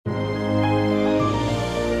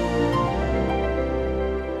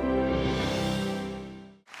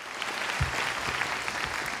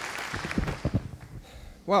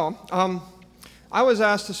Well, I was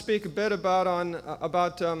asked to speak a bit about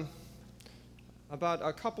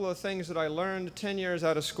a couple of things that I learned 10 years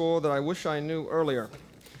out of school that I wish I knew earlier.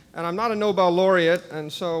 And I'm not a Nobel laureate, and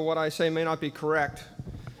so what I say may not be correct.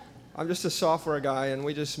 I'm just a software guy, and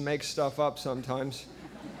we just make stuff up sometimes.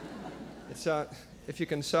 It's if you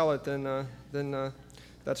can sell it, then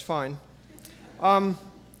that's fine.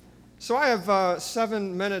 So I have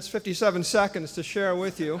 7 minutes, 57 seconds to share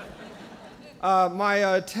with you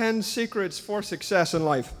my 10 secrets for success in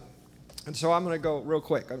life. And so I'm going to go real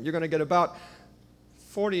quick. You're going to get about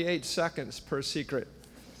 48 seconds per secret,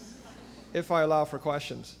 if I allow for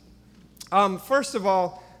questions. First of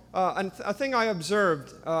all, a thing I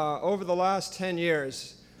observed over the last 10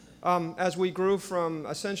 years, as we grew from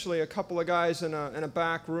essentially a couple of guys in a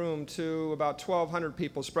back room to about 1,200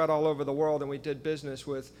 people spread all over the world, and we did business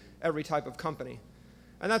with every type of company.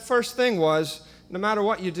 And that first thing was, no matter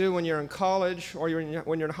what you do when you're in college or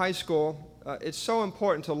when you're in high school, it's so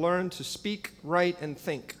important to learn to speak, write, and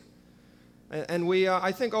think. And we,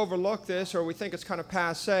 I think, overlook this, or we think it's kind of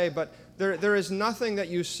passé, but there is nothing that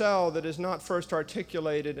you sell that is not first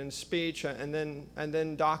articulated in speech and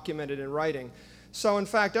then documented in writing. So, in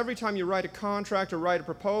fact, every time you write a contract or write a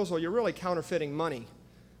proposal, you're really counterfeiting money.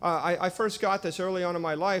 I first got this early on in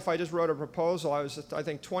my life. I just wrote a proposal. I was, I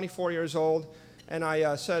think, 24 years old, and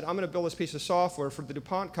I said, I'm going to build this piece of software for the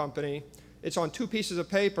DuPont company. It's on 2 pieces of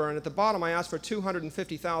paper, and at the bottom I asked for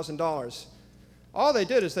 $250,000. All they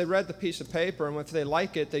did is they read the piece of paper, and if they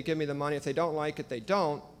like it, they give me the money. If they don't like it, they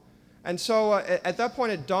don't. And so at that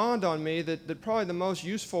point, it dawned on me that probably the most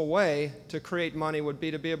useful way to create money would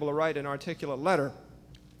be to be able to write an articulate letter.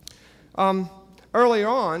 Earlier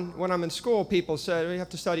on, when I'm in school, people said, you have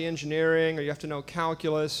to study engineering or you have to know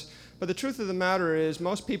calculus. But the truth of the matter is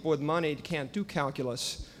most people with money can't do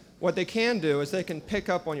calculus. What they can do is they can pick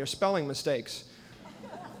up on your spelling mistakes.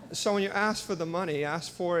 So when you ask for the money,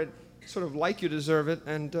 ask for it sort of like you deserve it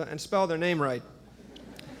and spell their name right.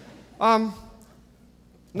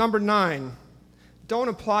 Number 9, don't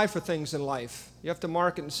apply for things in life. You have to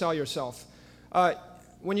market and sell yourself.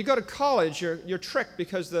 When you go to college, you're tricked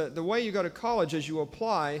because the way you go to college is you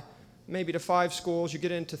apply maybe to 5 schools, you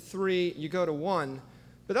get into 3, you go to 1.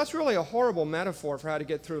 But that's really a horrible metaphor for how to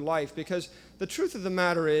get through life, because the truth of the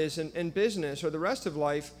matter is in business or the rest of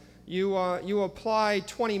life, you apply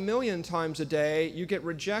 20 million times a day, you get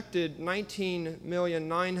rejected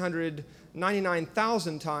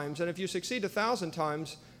 19,999,000 times, and if you succeed 1,000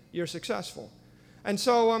 times, you're successful. And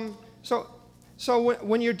so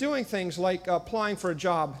when you're doing things like applying for a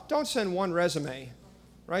job, don't send one resume,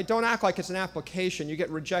 right? Don't act like it's an application. You get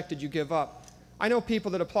rejected, you give up. I know people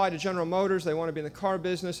that apply to General Motors, they want to be in the car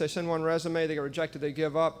business, they send one resume, they get rejected, they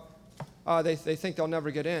give up. They think they'll never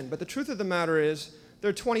get in. But the truth of the matter is, there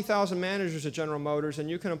are 20,000 managers at General Motors, and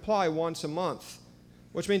you can apply once a month,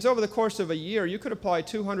 which means over the course of a year, you could apply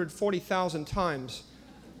 240,000 times.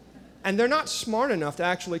 And they're not smart enough to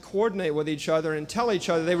actually coordinate with each other and tell each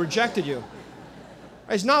other they rejected you.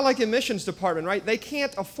 It's not like the admissions department, right? They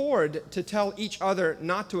can't afford to tell each other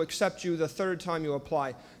not to accept you the 3rd time you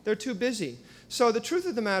apply. They're too busy. So the truth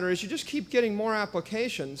of the matter is you just keep getting more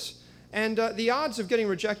applications, and the odds of getting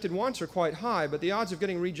rejected once are quite high, but the odds of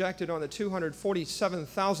getting rejected on the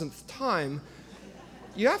 247,000th time,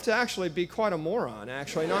 you have to actually be quite a moron,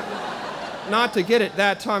 actually, not to get it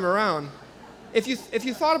that time around. If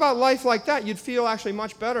you thought about life like that, you'd feel actually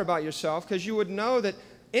much better about yourself, because you would know that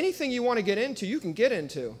anything you want to get into, you can get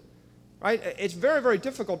into, right? It's very, very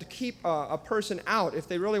difficult to keep a person out if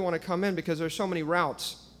they really want to come in, because there's so many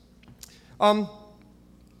routes.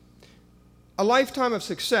 A lifetime of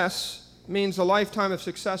success means a lifetime of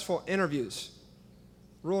successful interviews.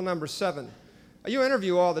 Rule number 7. You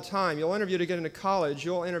interview all the time. You'll interview to get into college.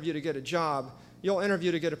 You'll interview to get a job. You'll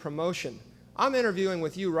interview to get a promotion. I'm interviewing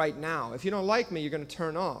with you right now. If you don't like me, you're going to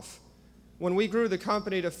turn off. When we grew the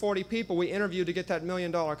company to 40 people, we interviewed to get that $1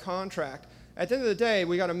 million contract. At the end of the day,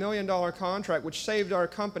 we got a $1 million contract, which saved our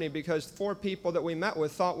company because 4 people that we met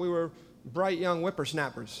with thought we were bright young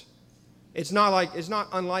whippersnappers. It's not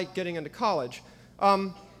unlike getting into college.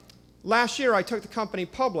 Last year, I took the company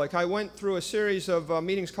public. I went through a series of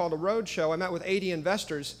meetings called a roadshow. I met with 80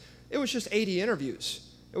 investors. It was just 80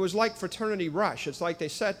 interviews. It was like fraternity rush. It's like they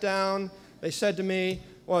sat down, they said to me,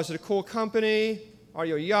 well, is it a cool company? Are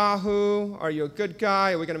you a Yahoo? Are you a good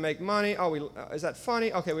guy? Are we going to make money? Oh, is that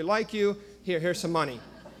funny? Okay, we like you. Here's some money.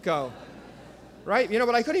 Go. Right?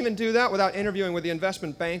 But I couldn't even do that without interviewing with the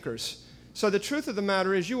investment bankers. So the truth of the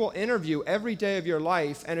matter is you will interview every day of your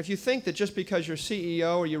life, and if you think that just because you're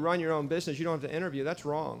CEO or you run your own business, you don't have to interview, that's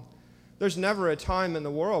wrong. There's never a time in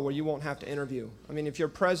the world where you won't have to interview. I mean, if you're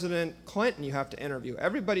President Clinton, you have to interview.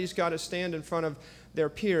 Everybody's got to stand in front of their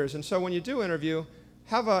peers. And so when you do interview,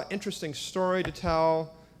 have an interesting story to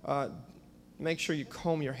tell. Make sure you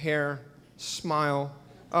comb your hair, smile,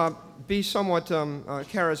 be somewhat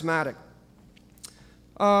charismatic.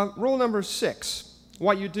 Rule number 6,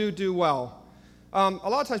 what you do well. A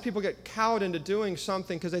lot of times people get cowed into doing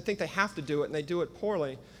something because they think they have to do it and they do it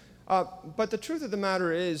poorly. But the truth of the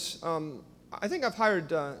matter is, I think I've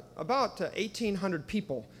hired about 1,800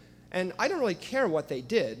 people, and I don't really care what they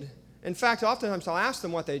did. In fact, oftentimes I'll ask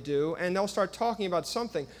them what they do, and they'll start talking about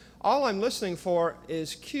something. All I'm listening for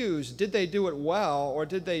is cues. Did they do it well, or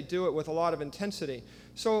did they do it with a lot of intensity?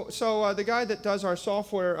 So the guy that does our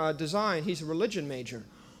software design, he's a religion major,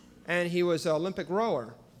 and he was an Olympic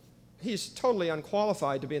rower. He's totally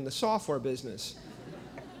unqualified to be in the software business.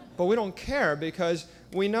 But we don't care because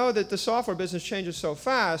we know that the software business changes so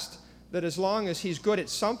fast that as long as he's good at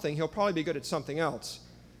something, he'll probably be good at something else.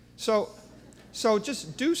 So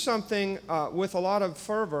just do something with a lot of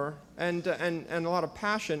fervor and a lot of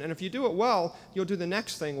passion. And if you do it well, you'll do the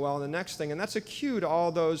next thing well and the next thing. And that's a cue to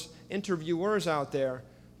all those interviewers out there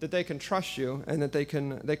that they can trust you and that they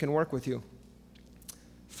can work with you.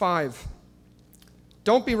 5,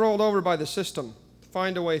 don't be rolled over by the system.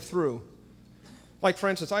 Find a way through. Like, for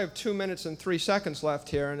instance, I have 2 minutes and 3 seconds left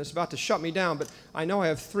here, and it's about to shut me down, but I know I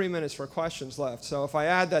have 3 minutes for questions left. So if I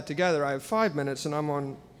add that together, I have 5 minutes, and I'm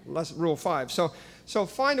on rule 5. So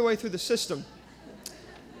find a way through the system.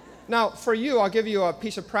 Now, for you, I'll give you a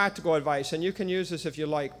piece of practical advice, and you can use this if you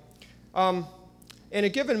like. In a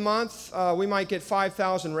given month, we might get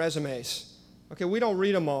 5,000 resumes. Okay, we don't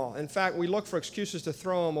read them all. In fact, we look for excuses to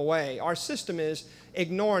throw them away. Our system is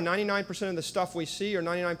ignore 99% of the stuff we see or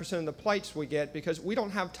 99% of the plights we get because we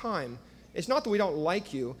don't have time. It's not that we don't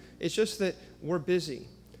like you. It's just that we're busy.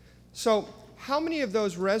 So how many of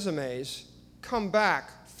those resumes come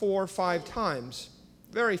back 4 or 5 times?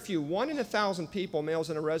 Very few. 1 in 1,000 people mails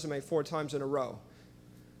in a resume 4 times in a row.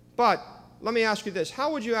 But let me ask you this.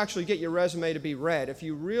 How would you actually get your resume to be read if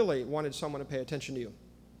you really wanted someone to pay attention to you?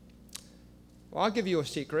 Well, I'll give you a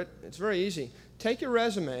secret. It's very easy. Take your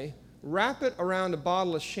resume, wrap it around a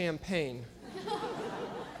bottle of champagne.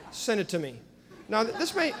 Send it to me. Now,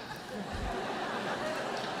 this may...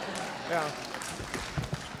 Yeah.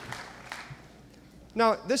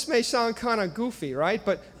 Now, this may sound kind of goofy, right?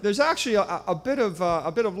 But there's actually a bit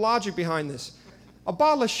of logic behind this. A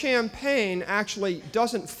bottle of champagne actually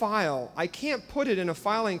doesn't file. I can't put it in a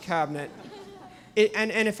filing cabinet. And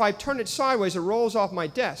if I turn it sideways, it rolls off my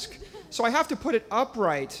desk. So I have to put it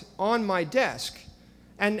upright on my desk.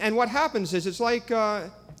 And what happens is it's like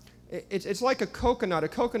a coconut. A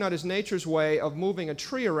coconut is nature's way of moving a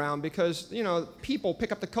tree around because, people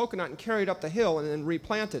pick up the coconut and carry it up the hill and then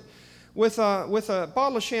replant it. With a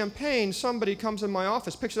bottle of champagne, somebody comes in my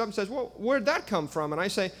office, picks it up and says, well, where'd that come from? And I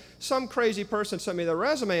say, some crazy person sent me their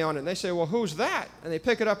resume on it. And they say, well, who's that? And they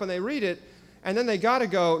pick it up and they read it. And then they got to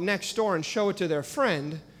go next door and show it to their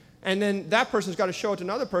friend. And then that person's got to show it to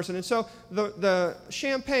another person. And so the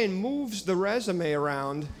champagne moves the resume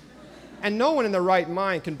around, and no one in their right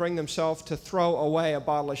mind can bring themselves to throw away a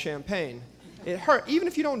bottle of champagne. It hurts. Even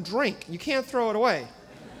if you don't drink, you can't throw it away.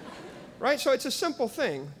 Right? So it's a simple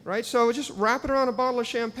thing, right? So just wrap it around a bottle of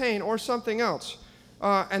champagne or something else.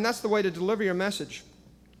 And that's the way to deliver your message.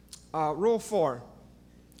 Rule 4,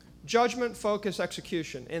 judgment, focus,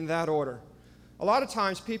 execution, in that order. A lot of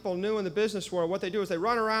times people new in the business world, what they do is they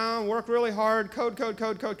run around, work really hard, code,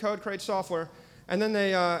 create software, and then they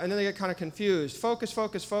get kind of confused. Focus.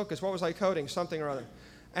 What was I coding? Something or other.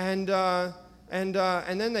 And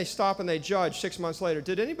then they stop and they judge 6 months later.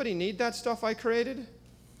 Did anybody need that stuff I created?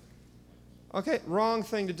 Okay, wrong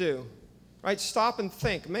thing to do. Right? Stop and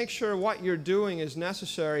think. Make sure what you're doing is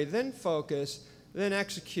necessary, then focus, then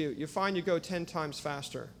execute. You find you go 10 times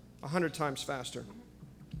faster, 100 times faster.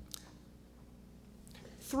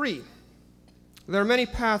 3, there are many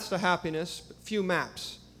paths to happiness, but few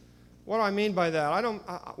maps. What do I mean by that?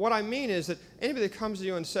 What I mean is that anybody that comes to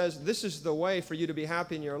you and says, this is the way for you to be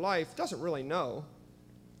happy in your life, doesn't really know,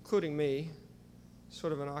 including me.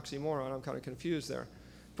 Sort of an oxymoron. I'm kind of confused there.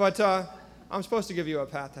 But I'm supposed to give you a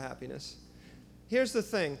path to happiness. Here's the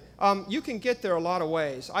thing. You can get there a lot of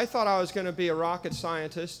ways. I thought I was going to be a rocket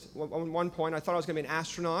scientist. At one point, I thought I was going to be an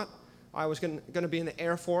astronaut. I was going to be in the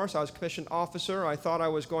Air Force. I was a commissioned officer. I thought I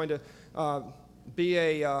was going to be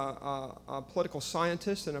a political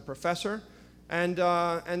scientist and a professor. And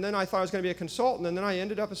then I thought I was going to be a consultant, and then I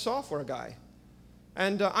ended up a software guy.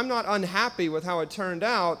 And I'm not unhappy with how it turned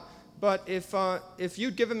out, but if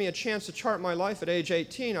you'd given me a chance to chart my life at age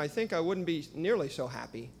 18, I think I wouldn't be nearly so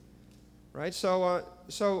happy. right?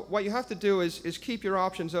 So what you have to do is keep your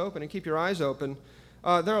options open and keep your eyes open.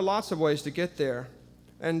 There are lots of ways to get there,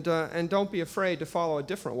 and don't be afraid to follow a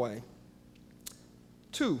different way.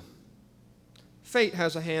 2, fate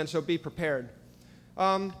has a hand, so be prepared.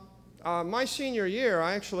 My senior year,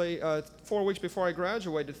 I actually, 4 weeks before I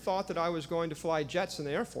graduated, thought that I was going to fly jets in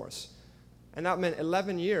the Air Force. And that meant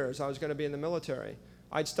 11 years I was going to be in the military.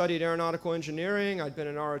 I'd studied aeronautical engineering, I'd been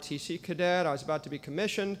an ROTC cadet, I was about to be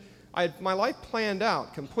commissioned. I had my life planned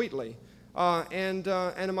out completely. And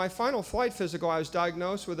in my final flight physical, I was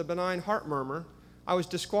diagnosed with a benign heart murmur. I was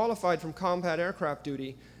disqualified from combat aircraft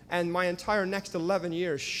duty, and my entire next 11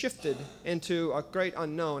 years shifted into a great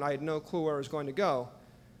unknown. I had no clue where I was going to go.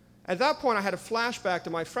 At that point, I had a flashback to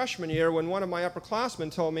my freshman year when one of my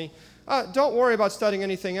upperclassmen told me, don't worry about studying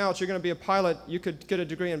anything else. You're going to be a pilot. You could get a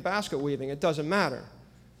degree in basket weaving. It doesn't matter.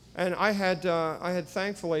 And I had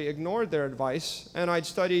thankfully ignored their advice, and I'd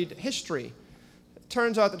studied history. It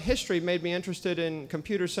turns out that history made me interested in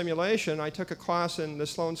computer simulation. I took a class in the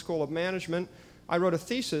Sloan School of Management. I wrote a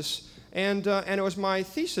thesis, and it was my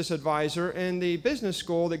thesis advisor in the business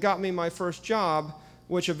school that got me my first job,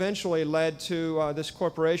 which eventually led to this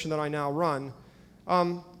corporation that I now run.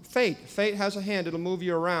 Fate has a hand. It'll move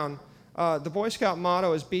you around. The Boy Scout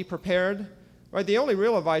motto is be prepared. Right? The only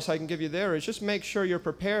real advice I can give you there is just make sure you're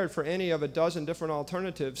prepared for any of a dozen different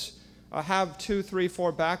alternatives. Have 2, 3,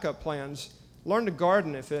 4 backup plans. Learn to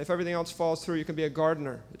garden. If everything else falls through, you can be a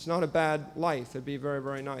gardener. It's not a bad life. It'd be very,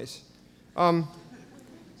 very nice.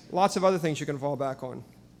 Lots of other things you can fall back on.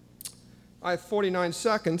 I have 49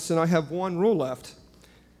 seconds, and I have one rule left.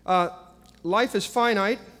 Life is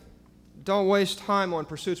finite. Don't waste time on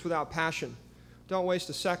pursuits without passion. Don't waste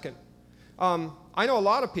a second. I know a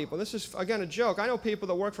lot of people, this is, again, a joke. I know people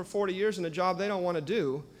that work for 40 years in a job they don't want to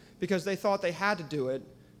do because they thought they had to do it,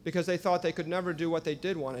 because they thought they could never do what they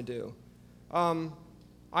did want to do.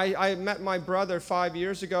 I met my brother 5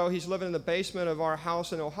 years ago. He's living in the basement of our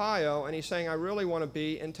house in Ohio, and he's saying, I really want to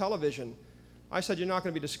be in television. I said, you're not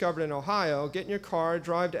going to be discovered in Ohio. Get in your car,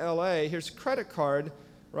 drive to LA. Here's a credit card,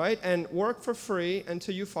 right? And work for free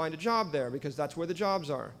until you find a job there, because that's where the jobs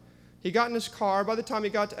are. He got in his car. By the time he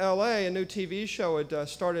got to LA, a new TV show had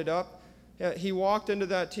started up. He walked into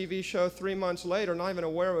that TV show 3 months later, not even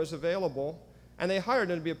aware it was available, and they hired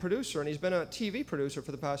him to be a producer, and he's been a TV producer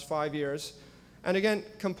for the past 5 years. And again,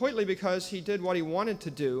 completely because he did what he wanted to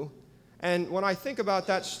do. And when I think about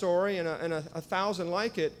that story and a thousand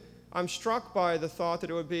like it, I'm struck by the thought that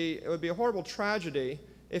it would be a horrible tragedy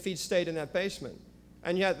if he'd stayed in that basement.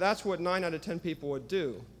 And yet that's what 9 out of 10 people would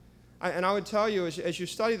do. And I would tell you, as you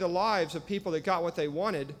study the lives of people that got what they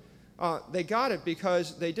wanted, they got it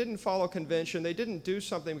because they didn't follow convention. They didn't do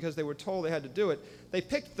something because they were told they had to do it. They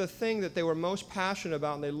picked the thing that they were most passionate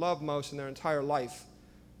about and they loved most in their entire life.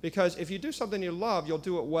 Because if you do something you love, you'll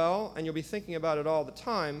do it well, and you'll be thinking about it all the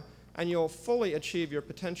time, and you'll fully achieve your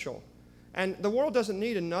potential. And the world doesn't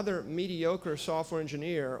need another mediocre software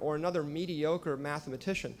engineer or another mediocre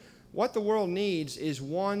mathematician. What the world needs is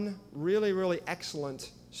one really, really excellent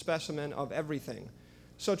specimen of everything.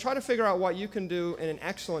 So try to figure out what you can do in an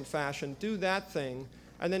excellent fashion, do that thing,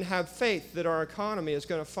 and then have faith that our economy is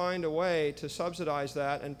going to find a way to subsidize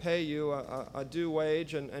that and pay you a due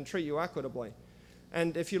wage and treat you equitably.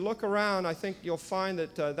 And if you look around, I think you'll find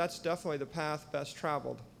that that's definitely the path best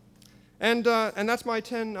traveled. And that's my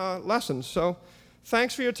 10 lessons. So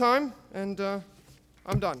thanks for your time, and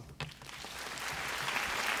I'm done.